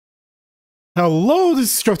Hello,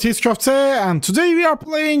 this is GregTech, and today we are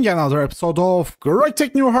playing another episode of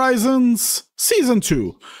GregTech New Horizons Season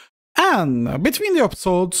 2. And between the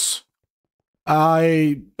episodes,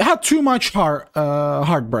 I had too much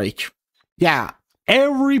heartbreak. Yeah,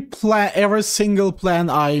 every single plan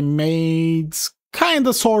I made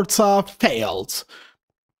kinda sorta failed.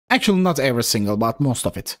 Actually, not every single, but most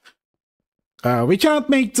of it. We cannot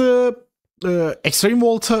make the extreme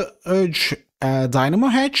voltage dynamo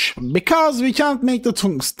hatch because we can't make the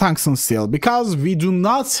tungsten steel because we do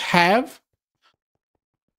not have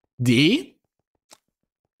the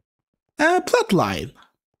Plat-line.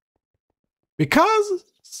 Because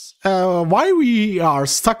why we are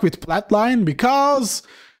stuck with Plat-line? Because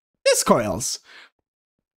these coils.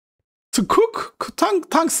 To cook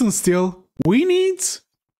tungsten steel, we need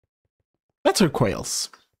better coils.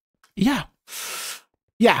 Yeah.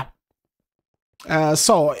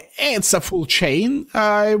 So it's a full chain.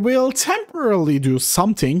 I will temporarily do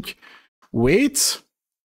something with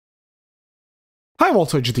high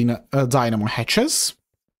voltage dynamo hatches.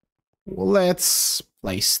 Let's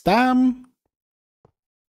place them.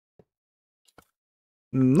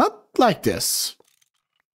 Not like this.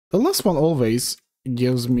 The last one always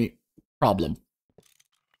gives me problem.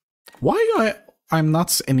 Why I'm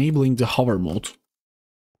not enabling the hover mode?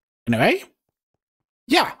 Anyway,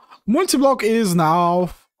 yeah. Multi-block is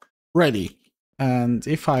now ready. And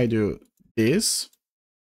if I do this,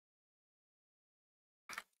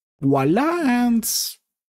 voila, and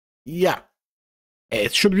yeah,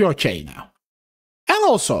 it should be okay now. And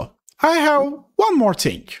also, I have one more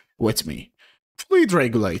thing with me. Fluid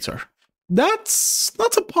regulator. That's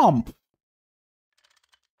not a pump.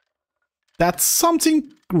 That's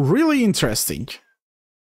something really interesting.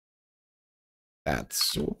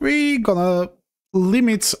 That's we gonna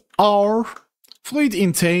limit our fluid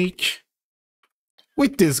intake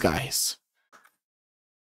with these guys.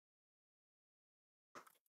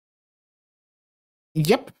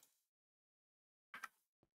 Yep.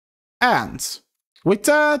 And with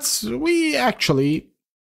that, we actually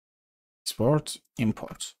export,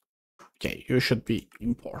 import. Okay, you should be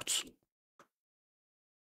import.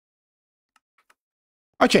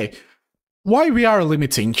 Okay, why we are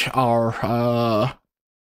limiting our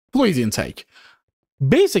fluid intake?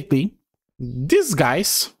 Basically, these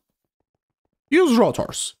guys use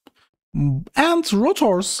rotors, and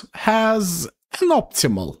rotors has an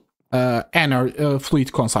optimal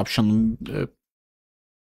fluid consumption.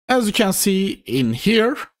 As you can see in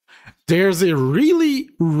here, there's a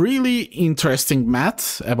really interesting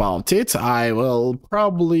math about it. I will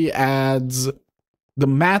probably add the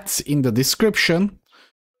math in the description,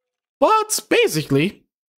 but basically,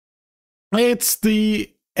 it's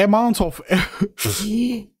the amount of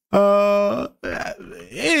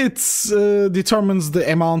determines the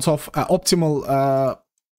amount of optimal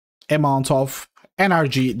amount of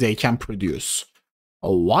energy they can produce.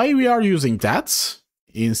 Why we are using that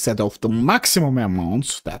instead of the maximum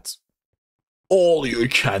amount that's all you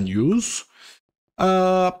can use?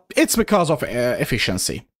 It's because of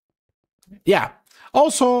efficiency. Yeah.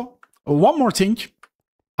 Also, one more thing,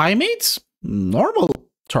 I made normal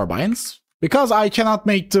turbines because I cannot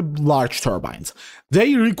make the large turbines.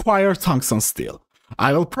 They require tungsten steel.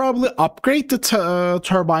 I will probably upgrade the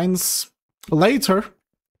turbines later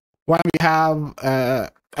when we have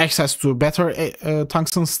access to better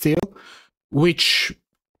tungsten steel, which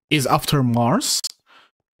is after Mars,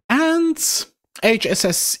 and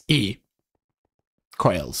HSSE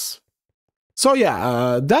coils. So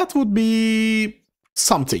yeah, that would be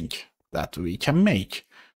something that we can make.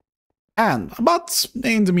 But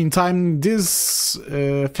in the meantime, this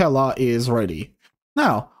fella is ready.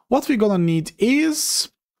 Now, what we're gonna need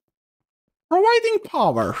is providing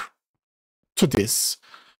power to this.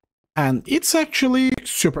 And it's actually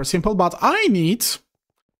super simple, but I need,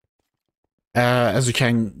 as you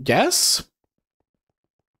can guess,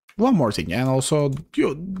 one more thing. And also,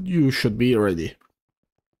 you should be ready.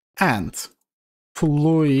 And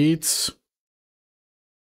fluid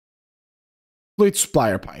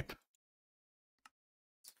supplier pipe.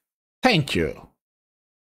 Thank you.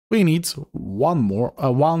 We need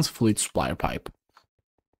one fluid supplier pipe.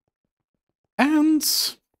 And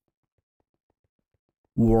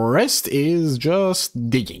rest is just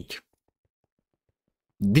digging.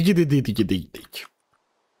 Dig.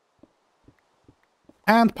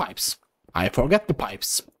 And pipes. I forget the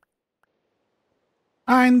pipes.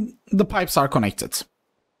 And the pipes are connected.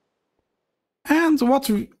 And what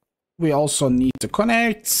we also need to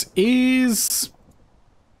connect is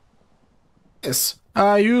this.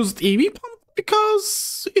 I used EV pump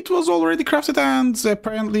because it was already crafted, and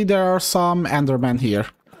apparently there are some Endermen here.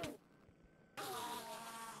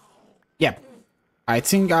 Yep. I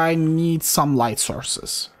think I need some light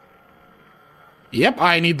sources. Yep,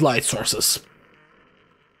 I need light sources.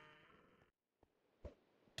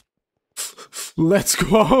 Let's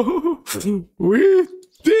go with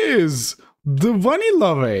this, the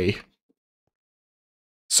vanilla way.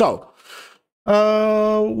 So,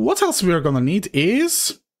 what else we're gonna need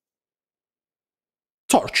is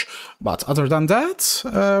torch. But other than that,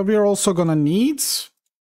 we're also gonna need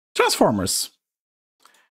transformers.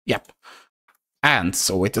 Yep. And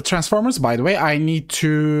so with the transformers, by the way, I need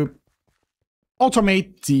to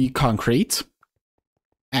automate the concrete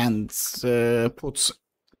and put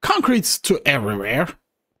concrete to everywhere.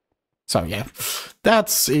 So yeah, that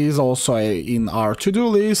is also in our to-do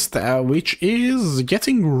list, which is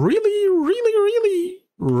getting really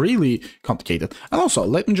complicated. And also,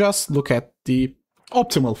 let me just look at the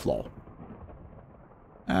optimal flow.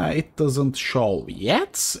 It doesn't show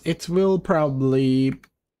yet. It will probably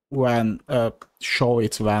show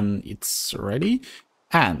it when it's ready.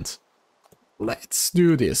 And let's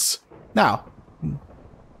do this. Now,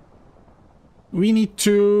 we need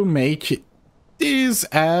to make this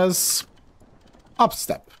as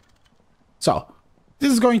upstep. So,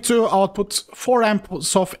 this is going to output 4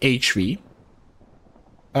 amps of HV.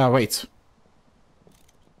 Wait.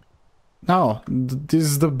 No, this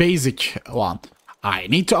is the basic one. I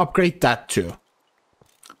need to upgrade that too.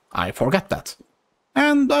 I forgot that.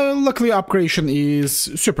 And luckily upgradation is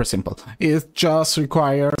super simple. It just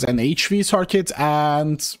requires an HV circuit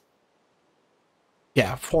and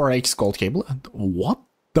yeah, 4X gold cable. And what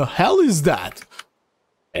the hell is that?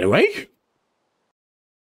 Anyway.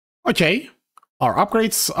 Okay, our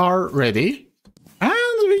upgrades are ready.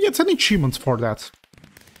 And we get an achievement for that.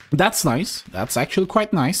 That's nice. That's actually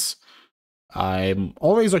quite nice. I'm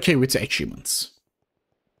always okay with the achievements.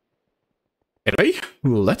 Anyway,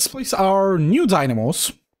 let's place our new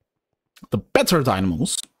dynamos, the better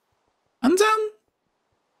dynamos, and then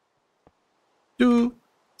do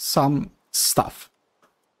some stuff.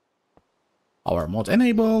 Our mod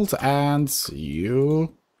enabled, and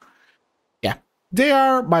you... Yeah, they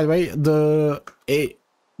are, by the way, the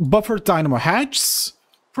buffered dynamo hatches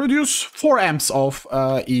produce 4 amps of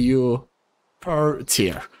EU per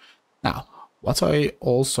tier. Now, what I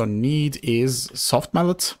also need is soft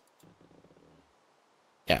mallet.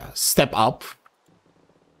 Yeah, step up.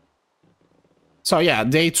 So yeah,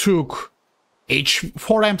 they took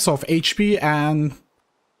 4 amps of HP and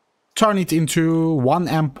turn it into 1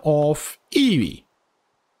 amp of EV.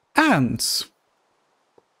 And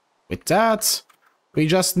with that, we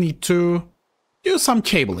just need to do some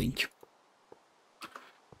cabling.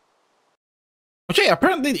 Okay,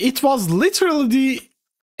 apparently it was literally the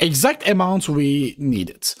exact amount we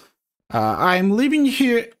needed. I'm leaving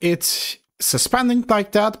here it suspending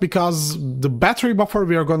like that because the battery buffer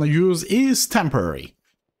we are going to use is temporary.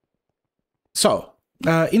 So,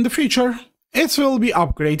 in the future, it will be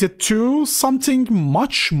upgraded to something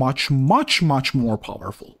much more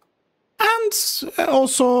powerful. And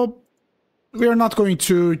also, we are not going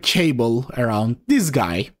to cable around this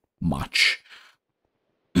guy much.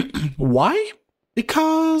 Why?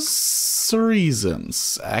 Because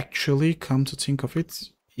reasons, actually, come to think of it.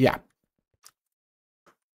 Yeah.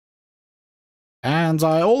 And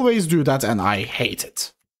I always do that and I hate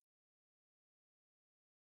it.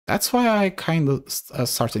 That's why I kind of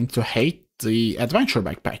starting to hate the adventure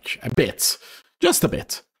backpack a bit. Just a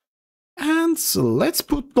bit. And let's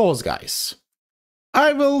put those guys.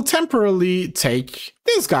 I will temporarily take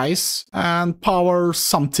these guys and power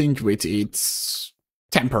something with it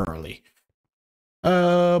temporarily.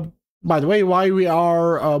 By the way, why we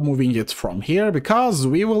are moving it from here? Because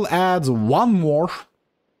we will add one more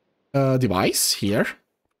device here.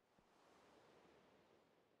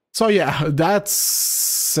 So yeah,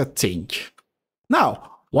 that's a thing.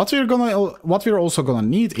 Now, what we're also gonna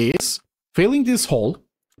need is filling this hole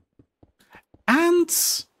and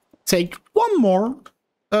take one more.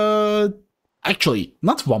 Actually,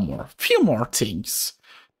 not one more. Few more things.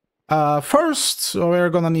 First, we're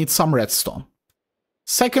gonna need some redstone.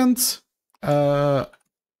 Second, it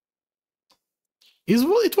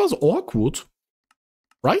was oak wood,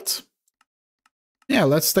 right? Yeah,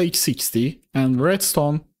 let's take 60 and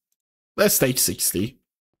redstone. Let's take 60.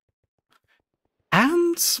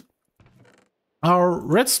 And our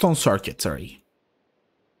redstone circuitry.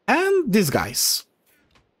 And these guys.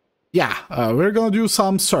 Yeah, we're gonna do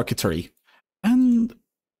some circuitry. And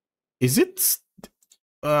is it...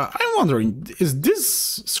 I'm wondering, is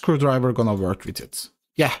this screwdriver gonna work with it?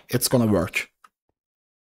 Yeah, it's gonna work.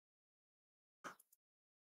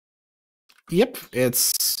 Yep,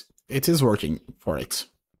 it is working for it.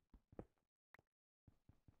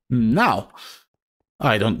 Now,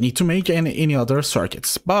 I don't need to make any other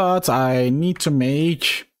circuits, but I need to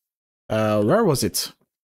make... where was it?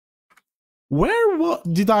 Where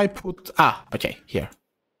did I put... Ah, okay, here.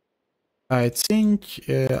 I think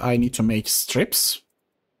I need to make strips.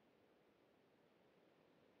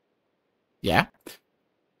 Yeah.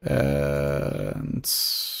 And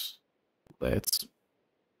let's...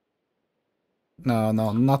 No,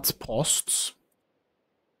 not posts.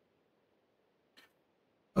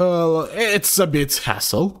 It's a bit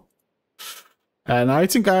hassle. And I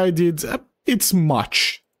think I did a bit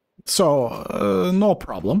much. So, no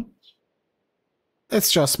problem.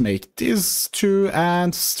 Let's just make these two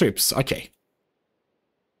and strips. Okay.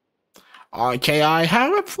 Okay, I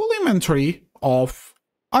have a full inventory of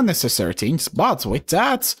unnecessary things, but with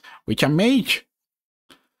that, we can make...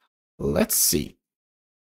 Let's see.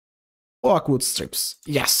 Oakwood strips.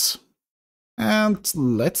 Yes. And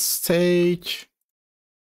let's take...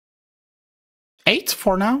 8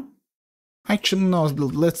 for now. Actually, no,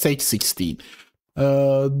 let's take 16.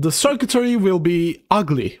 The circuitry will be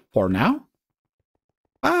ugly for now,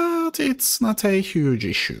 but it's not a huge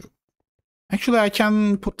issue. Actually, I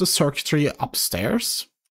can put the circuitry upstairs.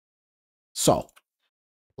 So,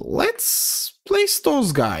 let's place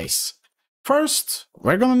those guys. First,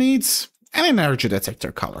 we're gonna need an energy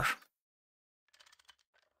detector cover.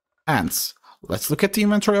 And let's look at the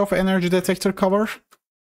inventory of energy detector cover.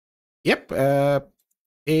 Yep,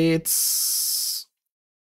 it's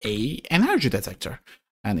a energy detector,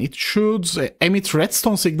 and it should emit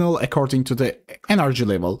redstone signal according to the energy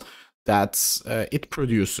level that it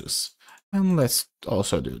produces. And let's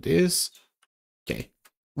also do this. Okay,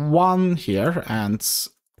 one here and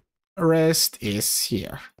rest is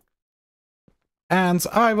here. And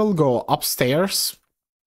I will go upstairs.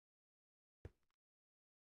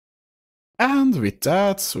 And with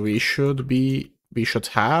that, we should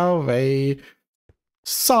have a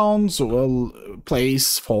sound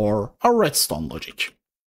place for a redstone logic.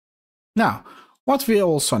 Now, what we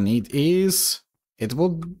also need is it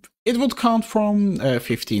would count from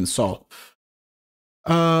 15. So,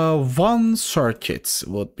 one circuit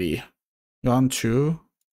would be 1, 2,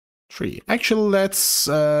 3. Actually, let's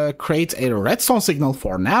create a redstone signal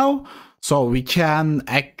for now, so we can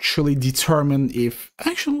actually determine if...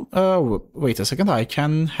 Actually, wait a second, I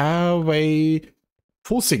can have a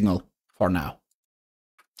full signal for now.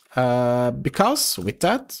 Because with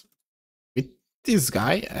this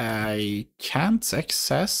guy, I can't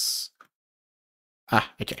access...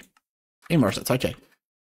 Ah, okay. Inverted, okay.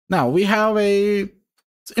 Now, we have a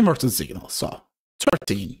inverted signal, so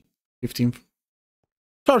 13, 15...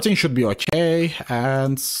 13 should be okay,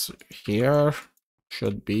 and here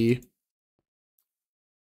should be...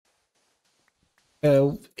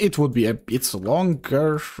 it would be a bit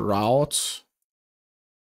longer route.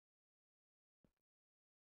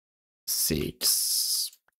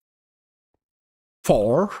 6,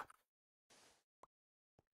 4.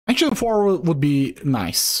 Actually, 4 would be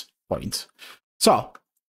nice point. So,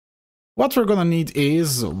 what we're gonna need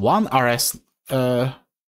is one RS...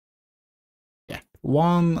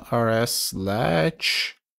 one RS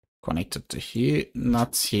latch connected to here,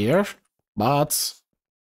 not here, but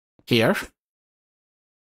here.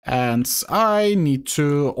 And I need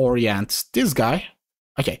to orient this guy.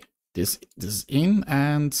 Okay, this in,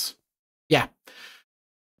 and yeah.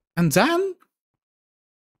 And then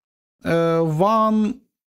one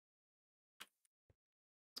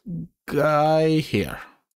guy here.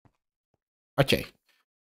 Okay,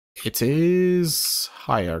 it is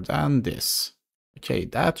higher than this. Okay,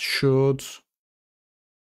 that should...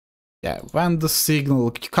 Yeah, when the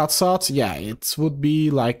signal cuts out, yeah, it would be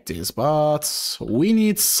like this. But we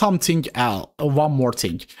need something else, one more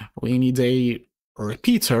thing. We need a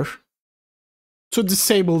repeater to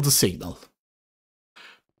disable the signal.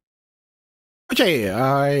 Okay,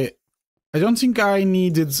 I don't think I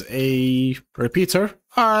needed a repeater.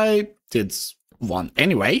 I did one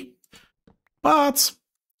anyway, but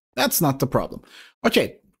that's not the problem.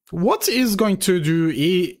 Okay. What is going to do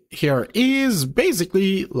here is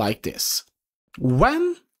basically like this.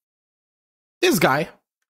 When this guy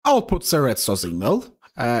outputs a redstone signal,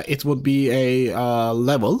 it would be a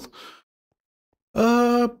level.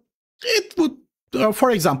 It would,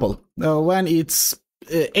 for example, when it's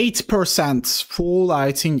 8% full,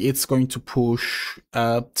 I think it's going to push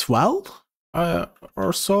 12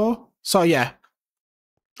 or so. So yeah,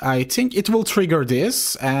 I think it will trigger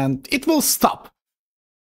this and it will stop.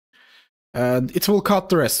 And it will cut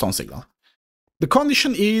the redstone signal. The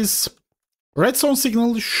condition is redstone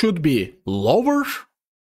signal should be lower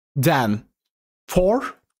than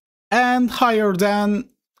 4 and higher than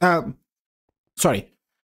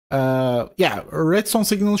Yeah, redstone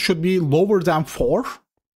signal should be lower than 4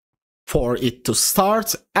 for it to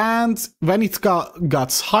start, and when it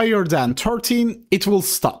got higher than 13, it will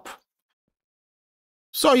stop.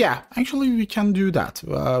 So yeah, actually we can do that.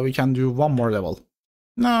 We can do one more level.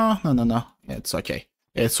 No. It's okay.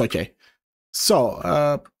 It's okay. So,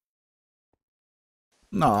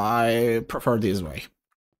 no, I prefer this way.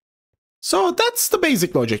 So that's the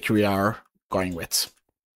basic logic we are going with.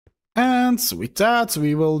 And with that,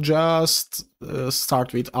 we will just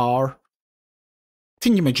start with our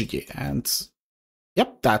thingamajiggy. And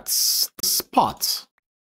yep, that's the spot.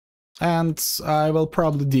 And I will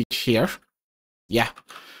probably dig here. Yeah.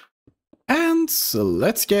 And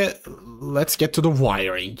let's get to the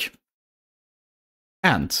wiring.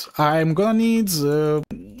 And I'm gonna need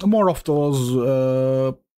more of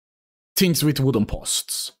those things with wooden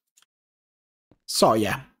posts. So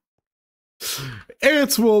yeah,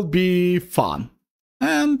 it will be fun.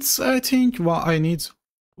 And I think I need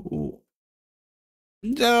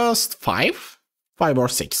just 5 or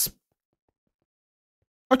 6.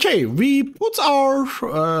 Okay, we put our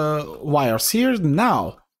wires here.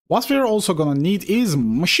 Now, what we're also gonna need is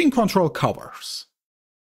machine control covers.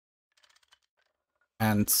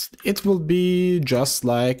 And it will be just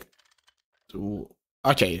like...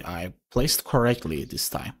 Okay, I placed correctly this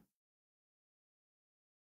time.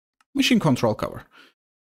 Machine control cover.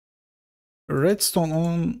 Redstone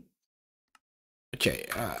on... Okay,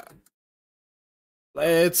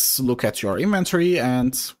 let's look at your inventory,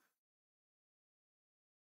 and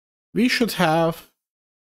we should have...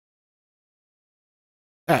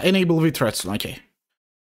 enable with redstone, okay.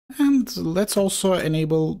 And let's also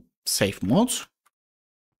enable safe mode.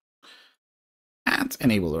 And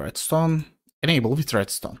enable redstone. Enable with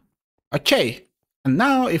redstone. Okay, and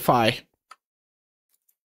now if I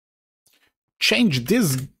change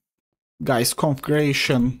this guy's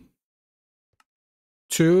configuration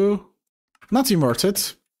to not inverted,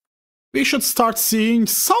 we should start seeing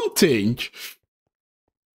something.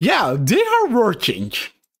 Yeah, they are working.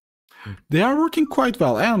 They are working quite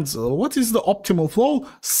well. And what is the optimal flow?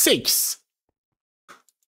 6.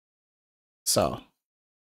 So.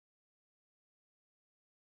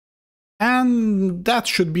 And that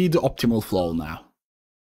should be the optimal flow now.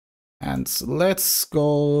 And let's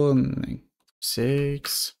go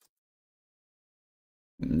 -6.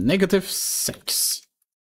 -6.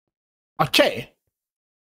 Okay.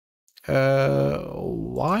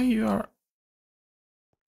 Why you are...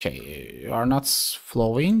 Okay, you are not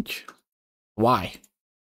flowing. Why?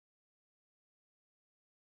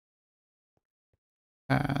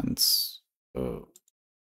 And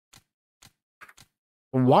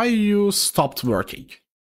why you stopped working?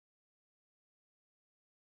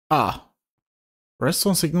 Ah,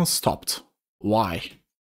 redstone signal stopped. Why?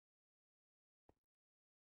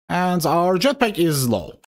 And our jetpack is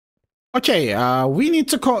low. Okay, we needed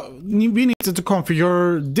to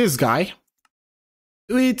configure this guy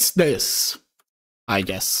with this, I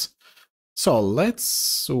guess. So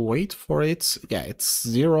let's wait for it. Yeah, it's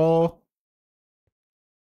 0.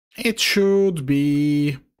 It should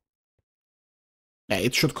be... Yeah,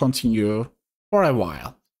 it should continue for a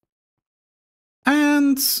while.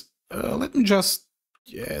 And let me just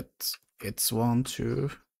get... It's 1,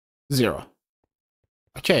 2, 0.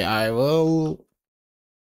 Okay,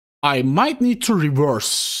 I might need to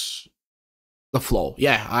reverse the flow.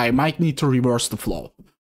 Yeah, I might need to reverse the flow.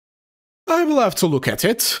 I will have to look at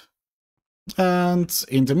it. And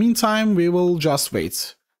in the meantime, we will just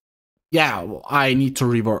wait. Yeah, I need to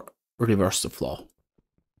reverse the flow.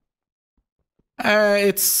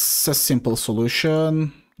 It's a simple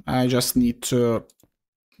solution. I just need to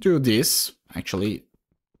do this. Actually,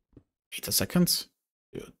 wait a second.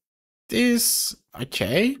 Do this.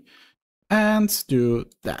 Okay. And do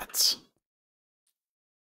that.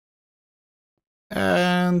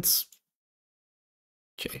 And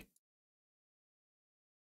okay.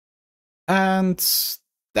 And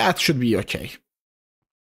that should be okay.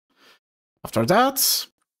 After that,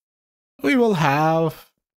 we will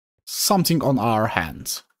have something on our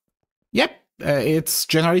hand. Yep, it's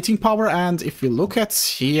generating power, and if we look at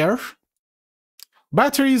here,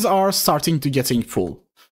 batteries are starting to getting full.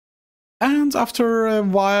 And after a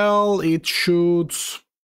while, it should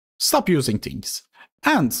stop using things.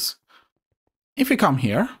 And if we come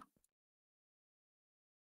here,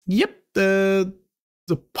 yep, the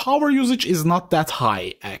power usage is not that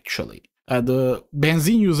high, actually. The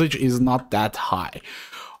benzene usage is not that high.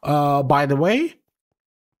 By the way,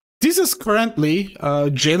 this is currently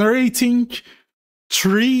generating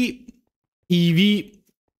 3 EV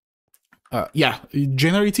Yeah,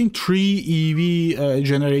 generating 3 EV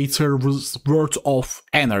generators worth of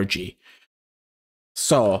energy.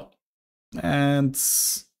 So, and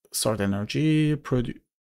stored energy, production,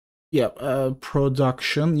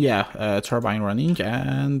 turbine running,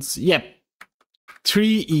 and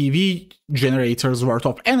 3 EV generators worth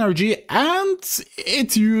of energy, and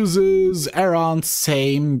it uses around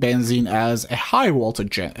same benzene as a high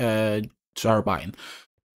voltage turbine.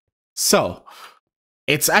 So,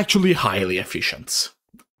 it's actually highly efficient.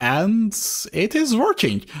 And it is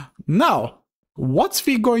working. Now, what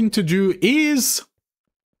we're going to do is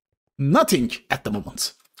nothing at the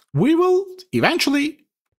moment. We will eventually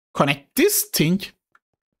connect this thing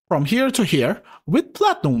from here to here with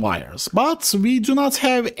platinum wires, but we do not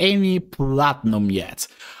have any platinum yet.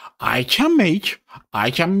 I can make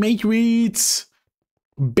with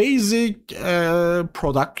basic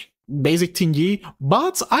basic thingy,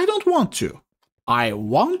 but I don't want to. I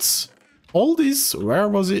want all this,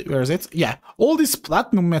 where is it? Yeah, all this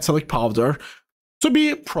platinum metallic powder to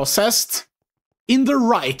be processed in the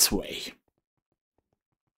right way.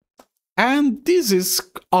 And this is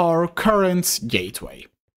our current gateway,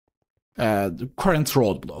 the current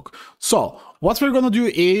roadblock. So what we're gonna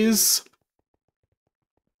do is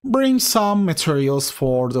bring some materials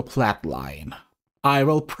for the Plat-line. I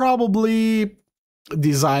will probably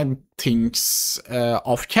design things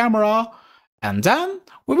off camera, and then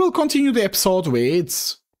we will continue the episode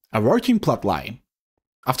with a working Plat-line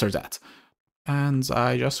after that. And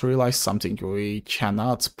I just realized something. We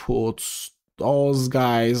cannot put those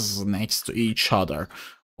guys next to each other.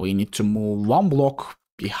 We need to move one block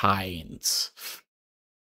behind.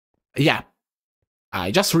 Yeah,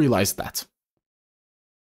 I just realized that.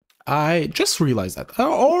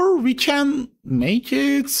 Or we can make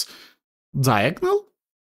it diagonal.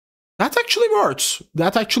 That actually works.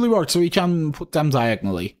 So we can put them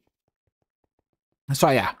diagonally. So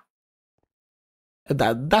yeah,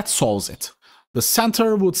 that solves it. The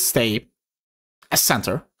center would stay a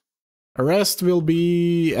center. The rest will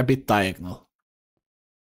be a bit diagonal.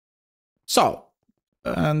 So,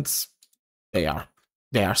 and they are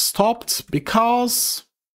stopped because,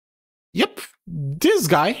 yep, this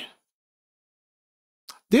guy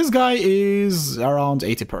is around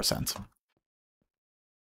 80%.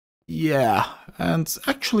 Yeah, and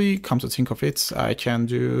actually, come to think of it, I can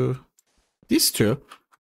do these two.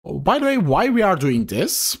 Oh, by the way, why we are doing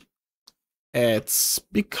this? It's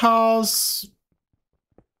because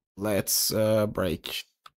let's break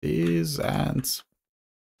this and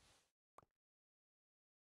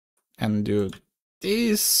do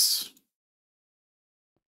this.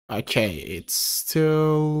 Okay, it's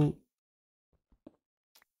still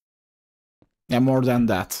more than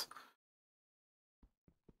that.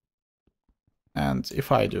 And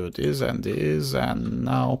if I do this and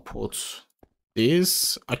now put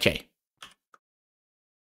this, okay.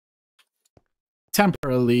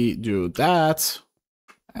 Temporarily do that,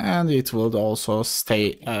 and it will also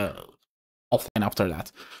stay offline after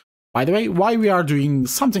that. By the way, why we are doing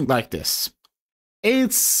something like this?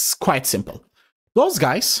 It's quite simple. Those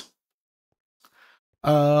guys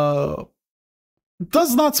does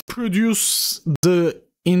not produce the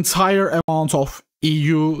entire amount of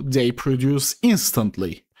EU they produce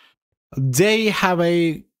instantly. They have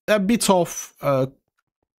a bit of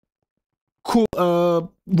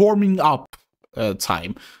cool warming up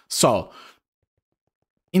time. So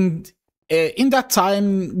in that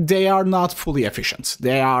time they are not fully efficient.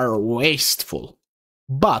 They are wasteful.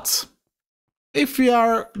 But if we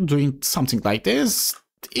are doing something like this,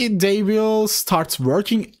 they will start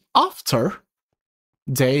working after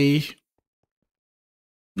they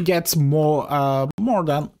get more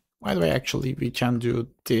than. By the way, actually we can do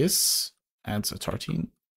this and 13,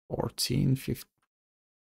 14, 15.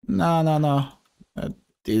 No.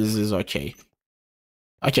 This is okay.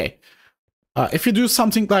 Okay. If you do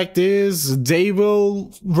something like this, they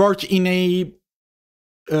will work in a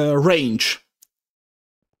range.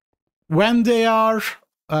 When they are,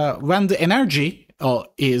 when the energy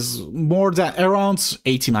is more than around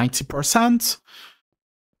 80-90%,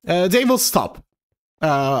 they will stop.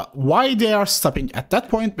 Why they are stopping at that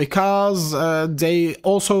point? Because they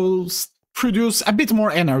also produce a bit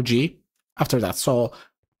more energy after that, so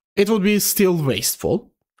it would be still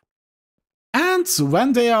wasteful. And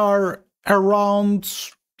when they are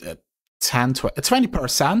around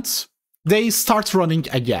 20%, they start running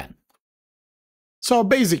again. So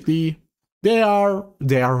basically, they are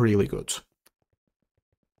really good.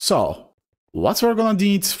 So what we're gonna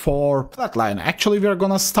need for Plat-line? Actually, we're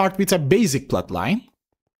gonna start with a basic Plat-line.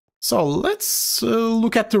 So let's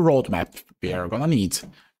look at the roadmap we are gonna need.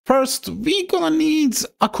 first we're gonna need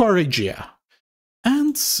aqua regia.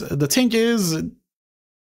 And the thing is,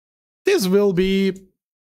 this will be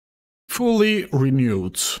fully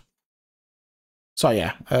renewed. So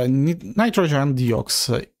yeah, nitrogen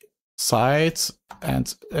dioxide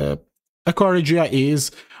and aqua regia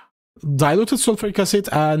is diluted sulfuric acid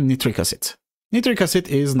and nitric acid. Nitric acid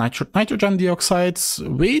is nitrogen dioxide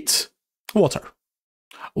with water.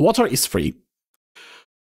 Water is free.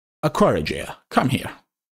 Aqua regia, come here.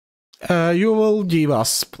 You will give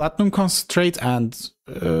us platinum concentrate and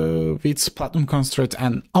with platinum concentrate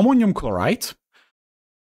and ammonium chloride.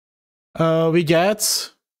 We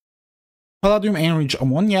get palladium enriched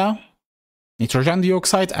ammonia, nitrogen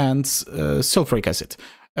dioxide, and sulfuric acid.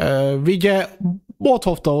 We get both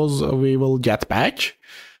of those. We will get back,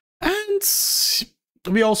 and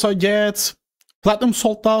we also get platinum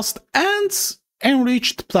salt dust and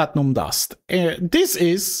enriched platinum dust. This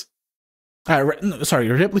is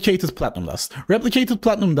replicated platinum dust. Replicated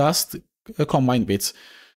platinum dust combined with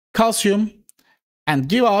calcium and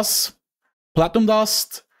give us platinum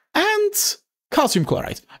dust and calcium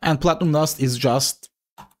chloride. And platinum dust is just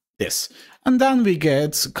this. And then we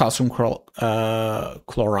get calcium chloride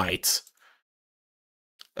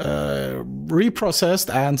reprocessed,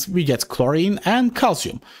 and we get chlorine and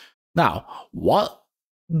calcium. Now, what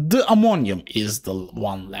the ammonium is the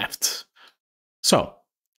one left. So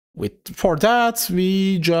for that,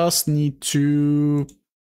 we just need to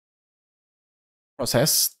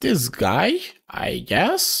process this guy, I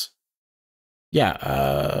guess.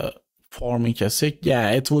 Yeah, formic acid.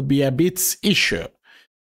 Yeah, it would be a bit issue.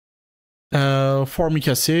 Formic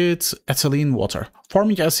acid, ethylene, water.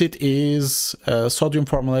 Formic acid is sodium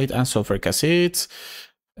formylate and sulfuric acid,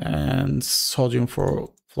 and sodium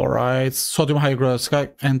fluoride, sodium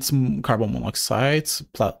hydroxide, and carbon monoxide,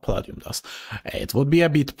 palladium dust. It would be a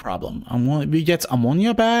bit problem. We get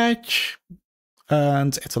ammonia back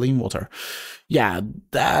and ethylene water. Yeah,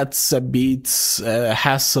 that's a bit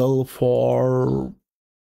hassle for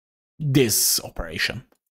this operation.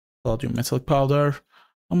 Palladium metallic powder,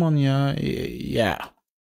 ammonia, yeah.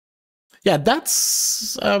 Yeah,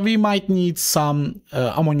 that's we might need some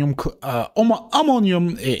ammonium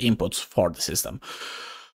input for the system.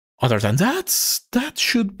 Other than that, that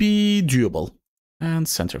should be doable. And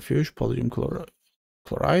centrifuge, palladium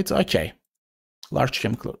chloride. Okay, large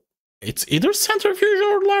chemical. It's either centrifuge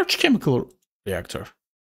or large chemical reactor.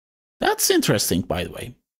 That's interesting, by the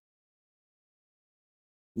way.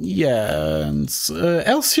 Yeah, and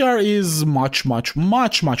LCR is much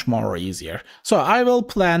more easier. So I will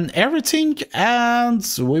plan everything, and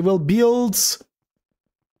we will build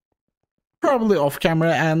probably off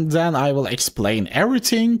camera, and then I will explain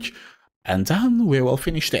everything, and then we will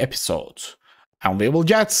finish the episode, and we will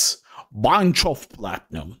get bunch of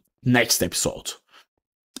platinum next episode.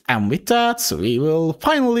 And with that, we will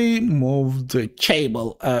finally move the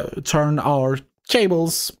cable, turn our cable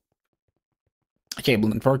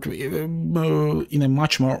network in a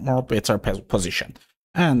much more better position.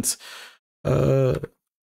 And the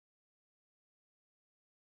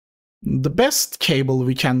best cable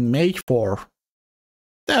we can make for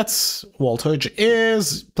that voltage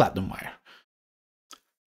is platinum wire.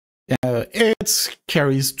 It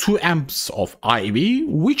carries 2 amps of IV,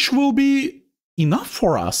 which will be enough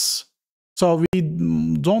for us. So we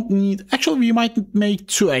don't need, actually we might make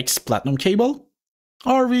 2x platinum cable,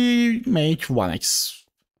 or we make 1x.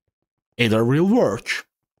 Either will work.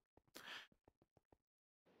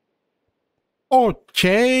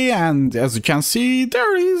 Okay, and as you can see,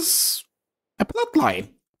 there is a Plat-line,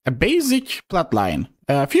 a basic Plat-line.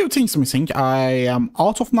 A few things missing. I am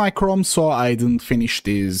out of nichrome, so I didn't finish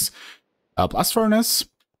this blast furnace.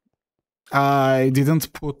 I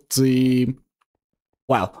didn't put the,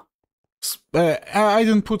 well, I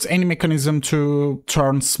didn't put any mechanism to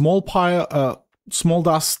turn small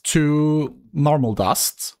dust to normal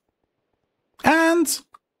dust, and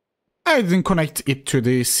I didn't connect it to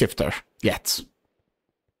the sifter yet.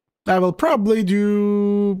 I will probably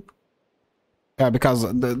do, because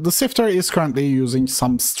the sifter is currently using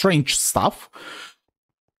some strange stuff,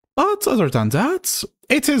 but other than that,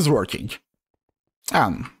 it is working.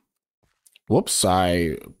 Whoops,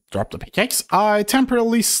 I dropped the pickaxe. I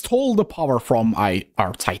temporarily stole the power from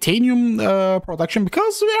our titanium production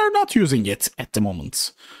because we are not using it at the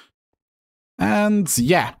moment. And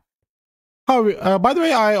yeah. By the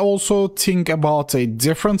way, I also think about a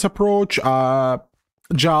different approach.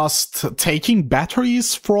 Just taking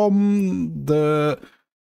batteries from the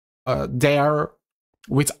there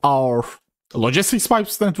with our logistics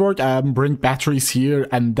pipes network and bring batteries here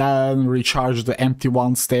and then recharge the empty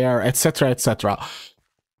ones there, etc., etc.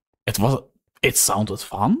 It sounded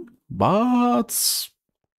fun, but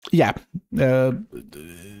yeah,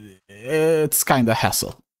 it's kind of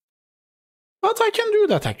hassle. But I can do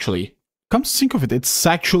that actually. Come to think of it, it's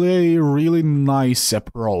actually a really nice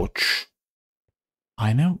approach.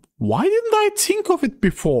 I know. Why didn't I think of it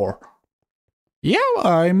before? Yeah,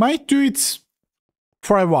 I might do it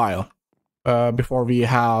for a while. Before we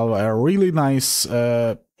have a really nice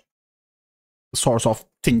source of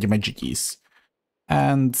thingamajiggies.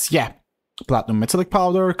 And yeah, platinum metallic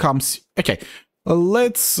powder comes... Okay,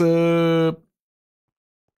 let's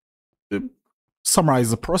summarize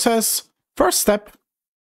the process. First step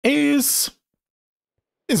is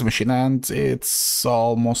this machine, and it's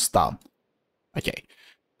almost done. Okay,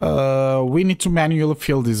 we need to manually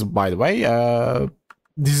fill this, by the way.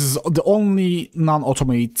 This is the only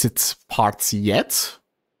non-automated part yet.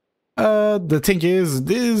 The thing is,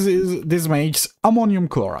 this makes ammonium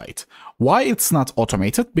chloride. Why it's not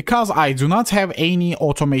automated? Because I do not have any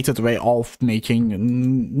automated way of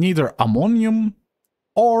making neither ammonium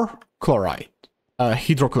or chloride,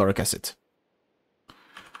 hydrochloric acid.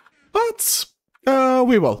 But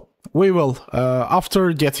we will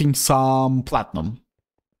after getting some platinum,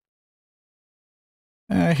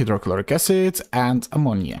 hydrochloric acid and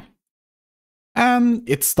ammonia. And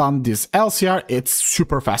it's done this LCR. It's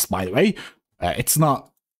super fast, by the way. It's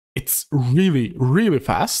really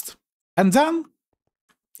fast. And then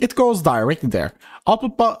it goes directly there.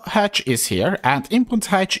 Output hatch is here and input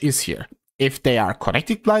hatch is here. If they are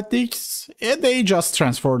connected like this, they just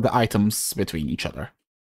transfer the items between each other.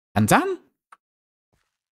 And then,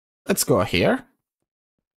 let's go here.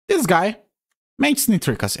 This guy makes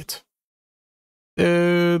nitric acid.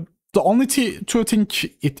 The only two things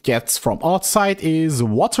it gets from outside is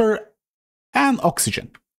water and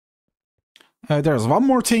oxygen. There's one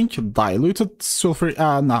more thing, diluted sulfur,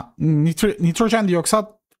 nitrogen dioxide,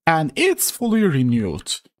 and it's fully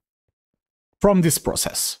renewed from this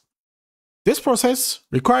process. This process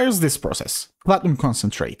requires this process, platinum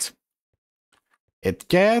concentrate. It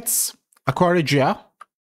gets aqua regia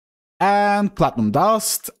and platinum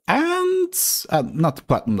dust and not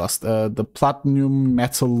platinum dust, the platinum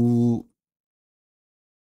metal,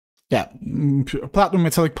 yeah, platinum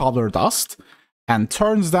metallic powder dust, and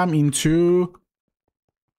turns them into,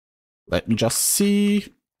 let me just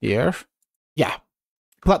see here, yeah,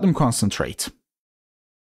 platinum concentrate.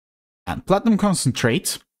 And platinum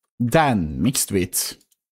concentrate then mixed with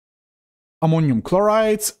ammonium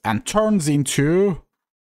chloride and turns into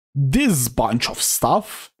this bunch of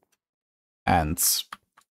stuff. And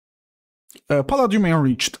palladium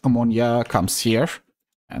enriched ammonia comes here.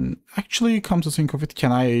 And actually, come to think of it,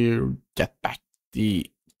 can I get back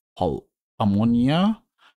the whole ammonia?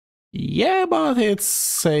 Yeah, but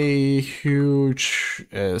it's a huge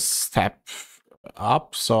step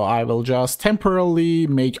up, so I will just temporarily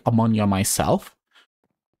make ammonia myself.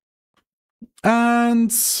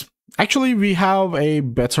 And actually, we have a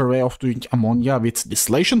better way of doing ammonia with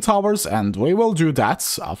distillation towers, and we will do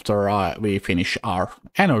that after we finish our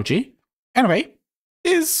energy. Anyway,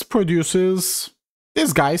 this produces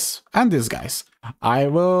these guys and these guys. I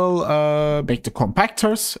will make the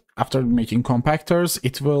compactors. After making compactors,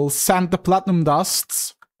 it will send the platinum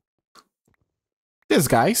dusts. These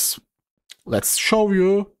guys. Let's show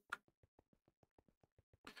you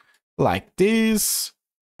like this.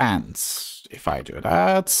 And if I do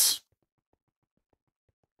that,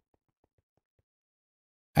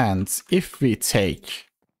 and if we take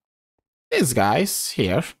these guys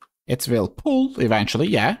here, it will pull eventually,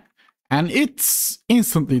 yeah. And it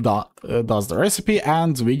instantly does the recipe,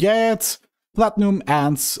 and we get platinum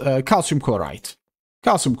and calcium chloride.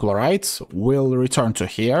 Calcium chloride will return to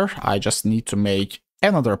here. I just need to make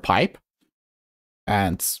another pipe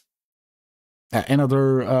and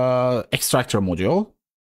another extractor module.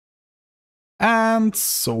 And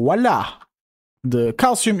voila! The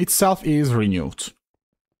calcium itself is renewed.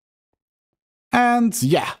 And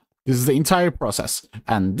yeah, this is the entire process.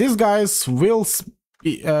 And these guys will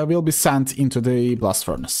be sent into the blast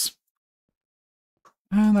furnace.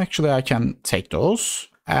 And actually I can take those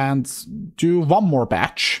and do one more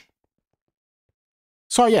batch.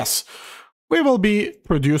 So yes, we will be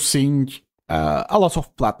producing a lot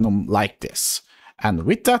of platinum like this. And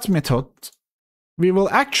with that method, we will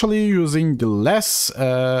actually using the less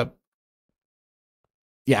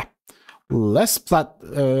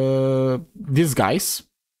these guys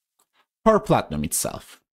per platinum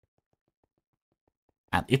itself.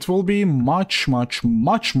 And it will be much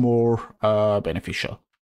more beneficial.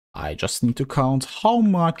 I just need to count how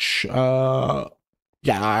much, yeah,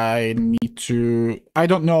 I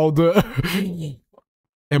don't know the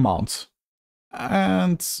amount.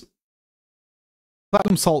 And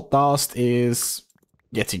Platinum salt dust is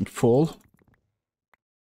getting full.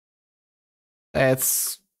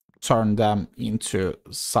 Let's turn them into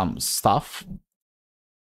some stuff.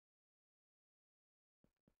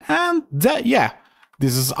 And yeah,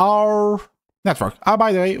 this is our network.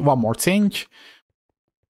 By the way, one more thing.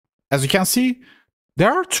 As you can see,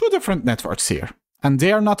 there are two different networks here, and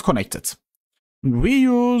they are not connected. We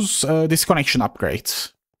use this connection upgrade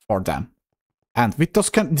for them. And with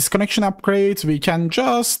this connection upgrade, we can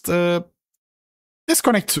just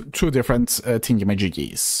disconnect two different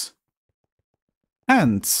thingamajiggies.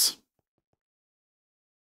 And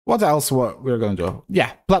what else we're going to do?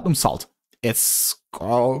 Yeah, platinum salt. It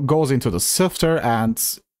goes into the sifter and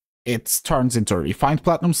it turns into refined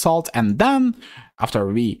platinum salt. And then after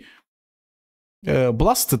we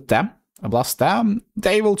blast them,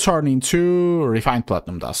 they will turn into refined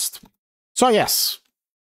platinum dust. So yes,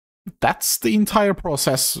 that's the entire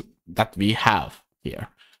process that we have here.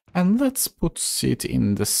 And let's put it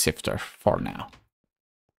in the sifter for now.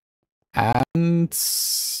 And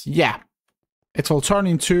yeah, it will turn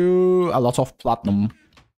into a lot of platinum.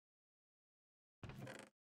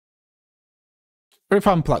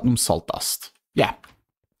 Refined platinum salt dust. Yeah,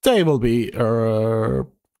 they will be done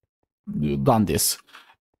this.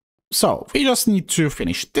 So we just need to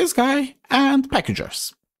finish this guy and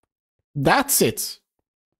packagers. That's it.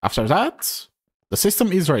 After that, the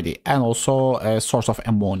system is ready, and also a source of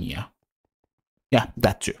ammonia. Yeah,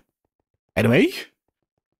 that too. Anyway,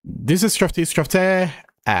 this is GregTech,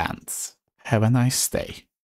 and have a nice day.